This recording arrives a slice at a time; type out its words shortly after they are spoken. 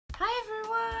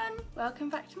Welcome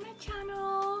back to my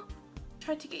channel.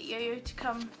 Tried to get Yo-Yo to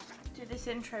come do this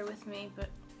intro with me, but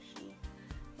she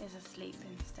is asleep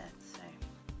instead, so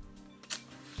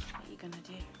what are you gonna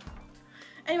do?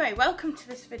 Anyway, welcome to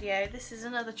this video. This is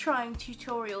another trying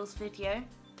tutorials video,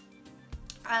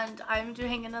 and I'm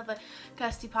doing another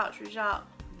Kirsty Partridge Art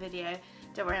video.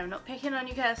 Don't worry, I'm not picking on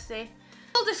you, Kirsty.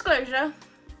 Full disclosure,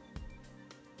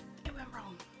 it went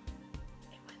wrong.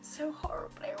 It went so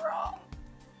horribly wrong.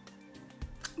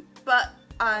 But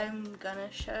I'm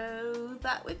gonna show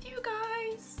that with you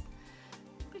guys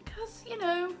because, you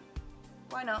know,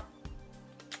 why not?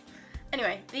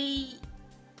 Anyway, the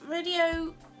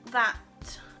video that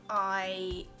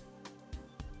I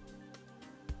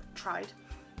tried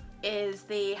is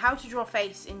the how to draw a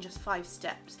face in just 5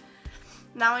 steps.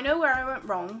 Now I know where I went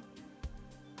wrong.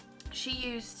 She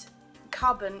used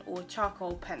carbon or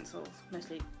charcoal pencils,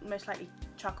 most likely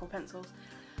charcoal pencils.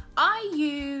 I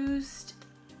used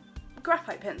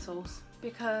graphite pencils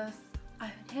because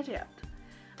I'm an idiot.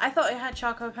 I thought I had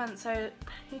charcoal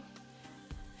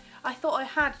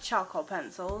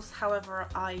pencils, however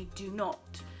I do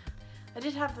not. I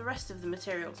did have the rest of the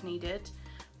materials needed.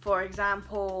 For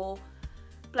example,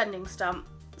 blending stump,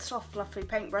 soft fluffy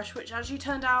paintbrush, which actually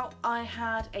turned out I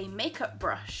had a makeup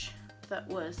brush that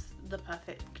was the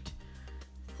perfect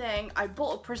thing. I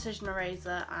bought a precision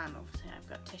eraser and obviously I've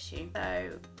got tissue,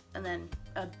 so, and then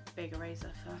a big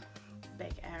eraser for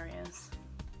big areas.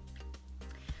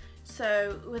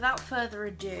 So without further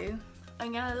ado,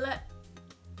 I'm gonna let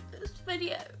this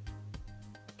video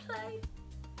play.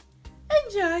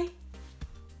 Enjoy!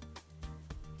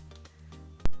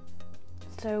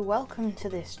 So welcome to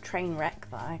this train wreck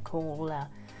that I call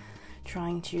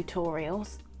trying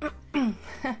tutorials.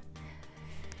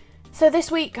 So this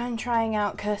week I'm trying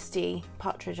out Kirsty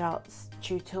Partridge Art's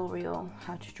tutorial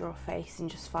how to draw a face in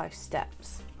just 5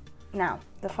 steps. Now,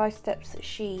 the 5 steps that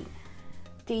she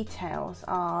details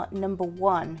are: number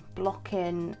 1, block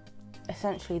in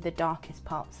essentially the darkest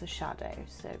parts of shadows,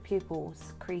 so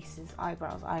pupils, creases,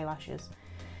 eyebrows, eyelashes,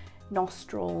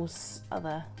 nostrils,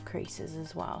 other creases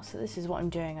as well. So this is what I'm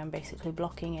doing. I'm basically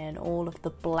blocking in all of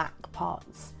the black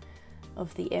parts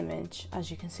of the image.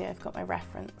 As you can see, I've got my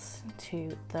reference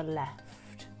to the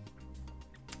left,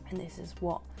 and this is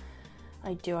what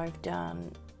I do. I've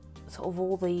done sort of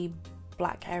all the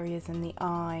black areas in the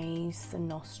eyes, the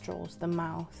nostrils, the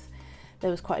mouth. There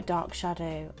was quite a dark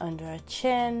shadow under her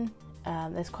chin.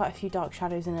 There's quite a few dark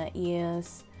shadows in her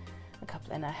ears, a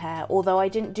couple in her hair, although I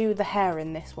didn't do the hair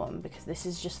in this one because this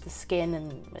is just the skin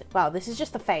and, well, this is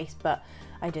just the face, but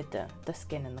I did the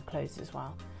skin and the clothes as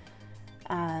well.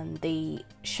 And the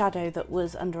shadow that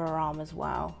was under her arm as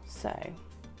well. So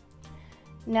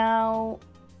now,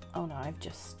 oh no, I've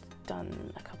just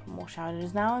done a couple more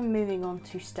shadows. Now I'm moving on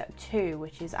to step 2,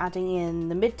 which is adding in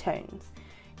the midtones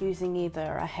using either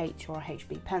a H or a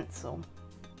HB pencil.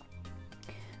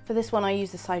 For this one I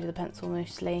use the side of the pencil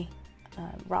mostly,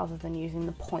 rather than using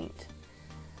the point.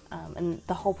 And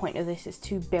the whole point of this is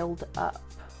to build up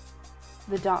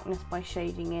the darkness by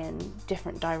shading in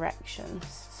different directions.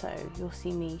 So you'll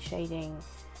see me shading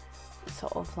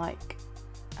sort of like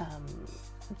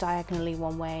diagonally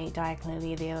one way,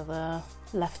 diagonally the other,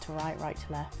 left to right, right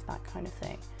to left, that kind of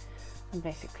thing. And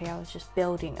basically I was just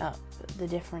building up the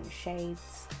different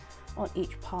shades on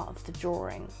each part of the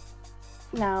drawing.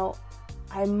 Now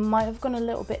I might have gone a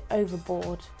little bit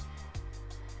overboard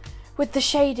with the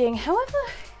shading, however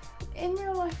in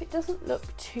real life it doesn't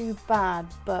look too bad,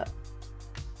 but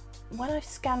when I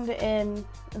scanned it in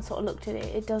and sort of looked at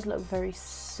it, it does look very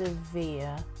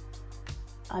severe.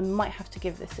 I might have to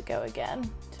give this a go again,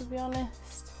 to be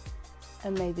honest,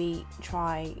 and maybe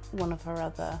try one of her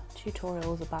other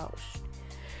tutorials about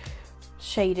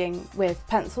shading with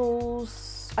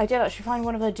pencils. I did actually find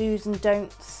one of her do's and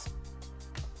don'ts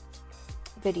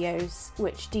videos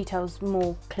which details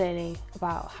more clearly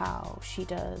about how she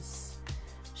does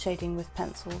shading with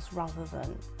pencils rather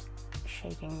than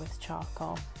shading with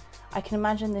charcoal. I can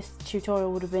imagine this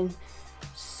tutorial would have been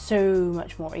so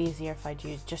much more easier if I'd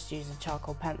just used a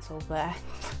charcoal pencil, but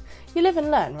you live and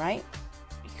learn, right?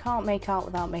 You can't make art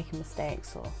without making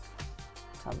mistakes or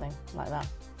something like that.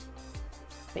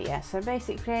 But yeah, so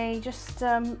basically just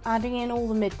adding in all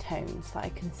the midtones that I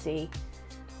can see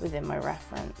within my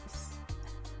reference,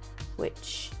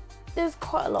 which there's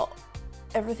quite a lot.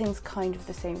 Everything's kind of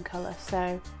the same colour,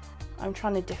 so I'm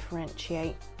trying to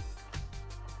differentiate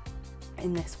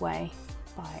in this way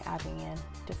by adding in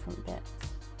different bits.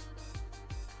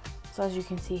 So as you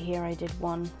can see here, I did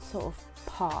one sort of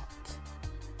part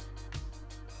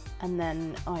and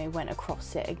then I went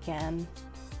across it again.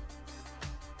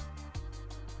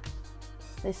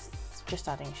 This just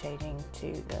adding shading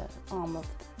to the arm of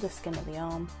the skin of the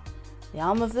arm. The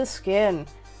arm of the skin!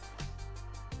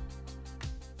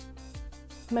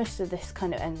 Most of this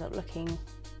kind of ends up looking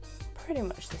pretty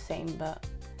much the same, but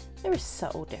there is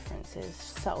subtle differences,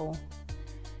 subtle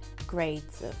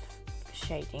grades of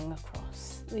shading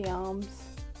across the arms.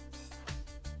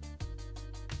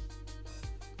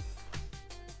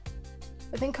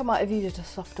 I think I might have used a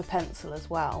softer pencil as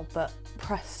well, but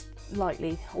pressed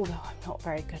lightly, although I'm not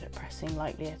very good at pressing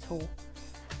lightly at all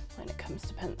when it comes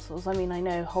to pencils. I mean, I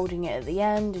know holding it at the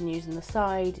end and using the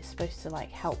side is supposed to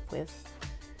like help with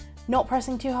not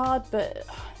pressing too hard, but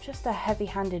I'm just a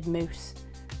heavy-handed moose.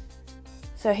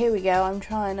 So here we go, I'm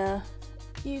trying to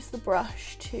use the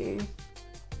brush to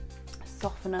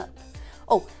soften up.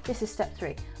 Oh, this is step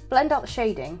 3. Blend out the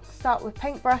shading. Start with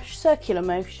paintbrush, circular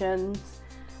motions,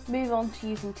 move on to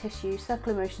using tissue,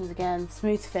 circular motions again,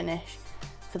 smooth finish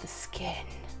for the skin.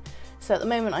 So at the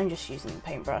moment I'm just using the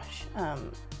paintbrush,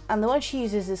 and the one she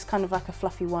uses is kind of like a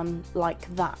fluffy one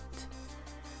like that.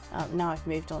 Now I've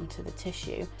moved on to the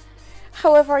tissue.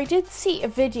 However, I did see a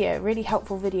video, a really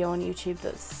helpful video on YouTube,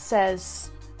 that says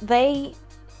they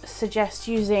suggest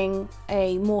using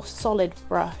a more solid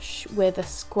brush with a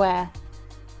square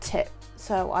tip.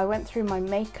 So I went through my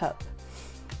makeup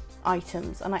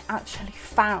items and I actually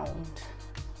found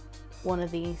one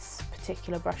of these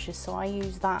particular brushes, so I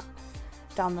use that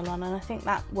down the line and I think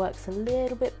that works a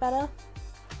little bit better.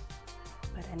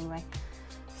 But anyway,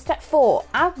 step 4,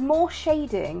 add more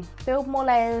shading, build more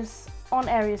layers on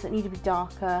areas that need to be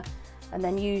darker, and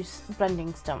then use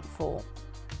blending stump for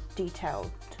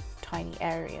detailed tiny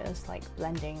areas like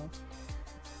blending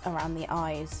around the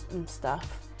eyes and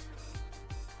stuff.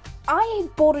 I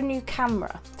bought a new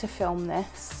camera to film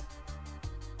this.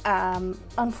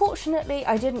 Unfortunately,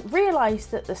 I didn't realise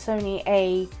that the Sony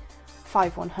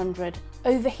A5100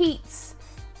 overheats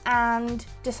and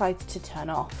decides to turn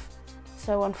off.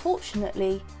 So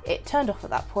unfortunately, it turned off at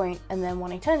that point, and then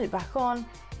when I turned it back on,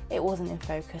 it wasn't in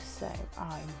focus, so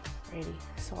I'm really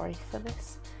sorry for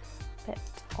this bit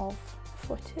of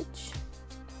footage.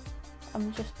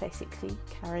 I'm just basically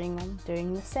carrying on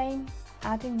doing the same,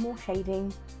 adding more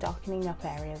shading, darkening up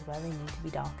areas where they need to be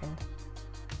darkened.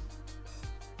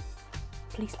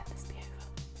 Please let this be over.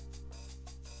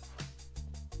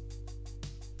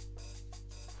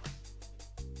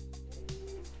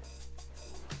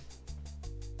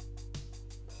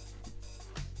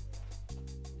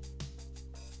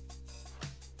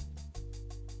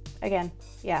 Again,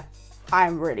 yeah,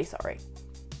 I'm really sorry.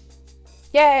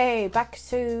 Yay, back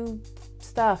to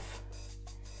stuff.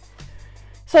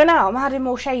 So now I'm adding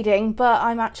more shading, but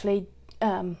I'm actually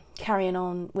carrying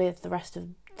on with the rest of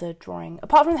the drawing.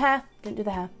 Apart from the hair, didn't do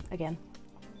the hair again.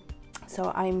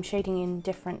 So I'm shading in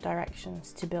different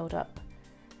directions to build up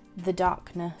the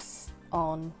darkness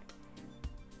on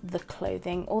the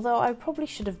clothing, although I probably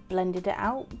should have blended it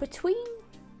out between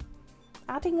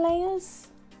adding layers,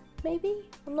 maybe?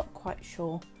 I'm not quite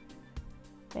sure.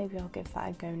 Maybe I'll give that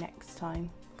a go next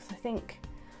time, because I think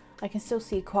I can still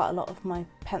see quite a lot of my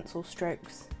pencil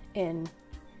strokes in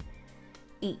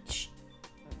each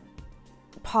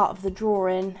part of the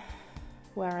drawing,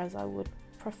 whereas I would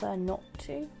prefer not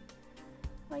to,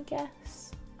 I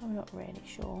guess. I'm not really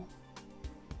sure.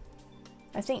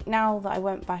 I think now that I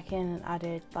went back in and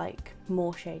added like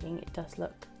more shading, it does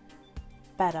look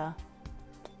better,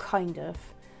 kind of.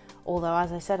 Although,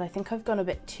 as I said, I think I've gone a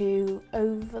bit too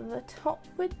over the top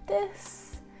with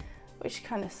this, which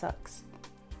kind of sucks.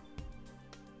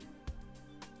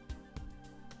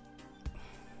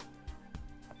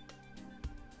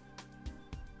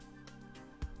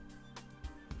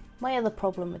 My other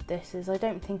problem with this is I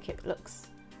don't think it looks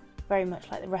very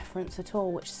much like the reference at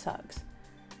all, which sucks.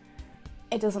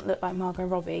 It doesn't look like Margot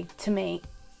Robbie to me,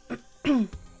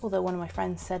 although one of my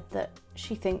friends said that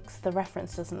she thinks the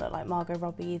reference doesn't look like Margot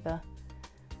Robbie either.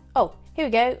 Oh, here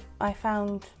we go. I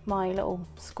found my little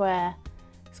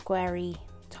squarey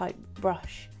type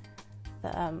brush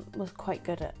that was quite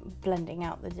good at blending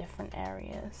out the different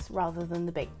areas rather than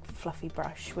the big fluffy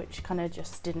brush, which kind of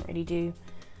just didn't really do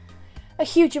a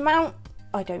huge amount,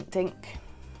 I don't think.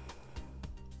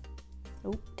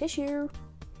 Oh, tissue.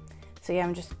 So yeah,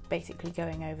 I'm just basically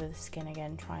going over the skin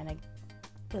again, trying to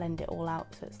blend it all out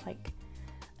so it's like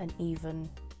an even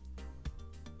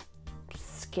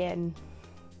skin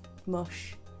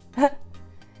mush.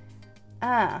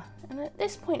 Ah, and at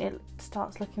this point it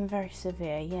starts looking very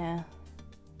severe, yeah.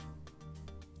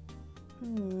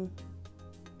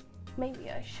 Maybe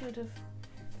I should have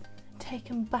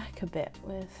taken back a bit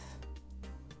with...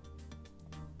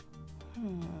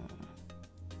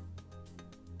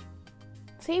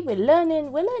 See, we're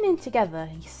learning together.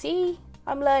 You see,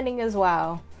 I'm learning as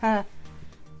well. But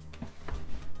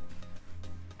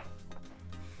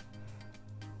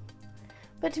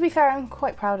to be fair, I'm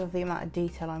quite proud of the amount of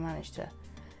detail I managed to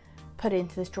put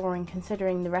into this drawing,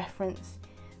 considering the reference.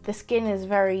 The skin is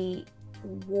very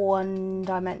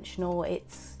one-dimensional.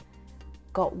 It's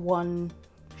got one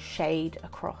shade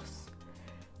across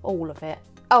all of it.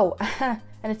 Oh,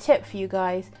 and a tip for you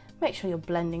guys, make sure your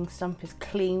blending stump is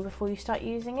clean before you start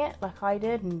using it, like I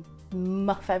did, and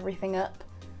muff everything up.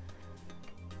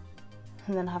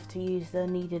 And then have to use the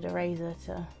kneaded eraser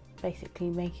to basically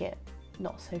make it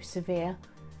not so severe.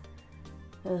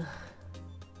 Ugh.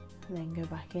 And then go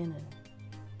back in and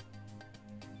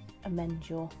amend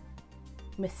your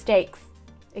mistakes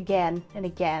again and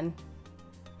again.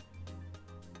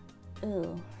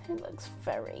 Ugh, it looks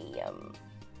very I'm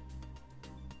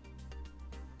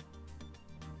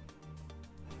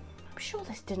sure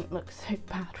this didn't look so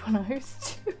bad when I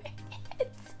was doing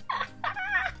it.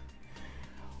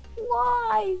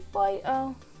 Why?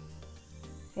 Oh.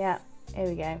 Yeah, here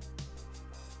we go.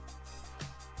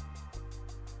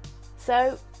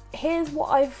 So here's what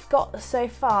I've got so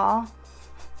far.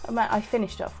 I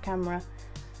finished off camera,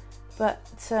 but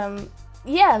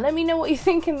yeah, let me know what you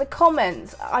think in the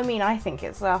comments. I mean, I think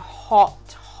it's a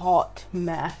hot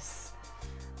mess,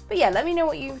 but yeah, let me know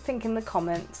what you think in the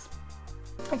comments.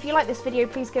 If you like this video,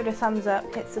 please give it a thumbs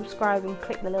up, hit subscribe and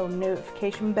click the little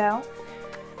notification bell.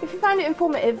 If you found it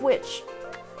informative, which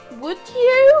would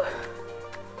you?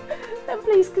 Then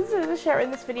please consider sharing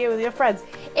this video with your friends,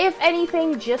 if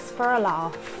anything, just for a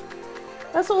laugh.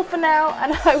 That's all for now,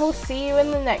 and I will see you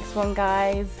in the next one,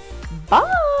 guys.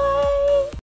 Bye!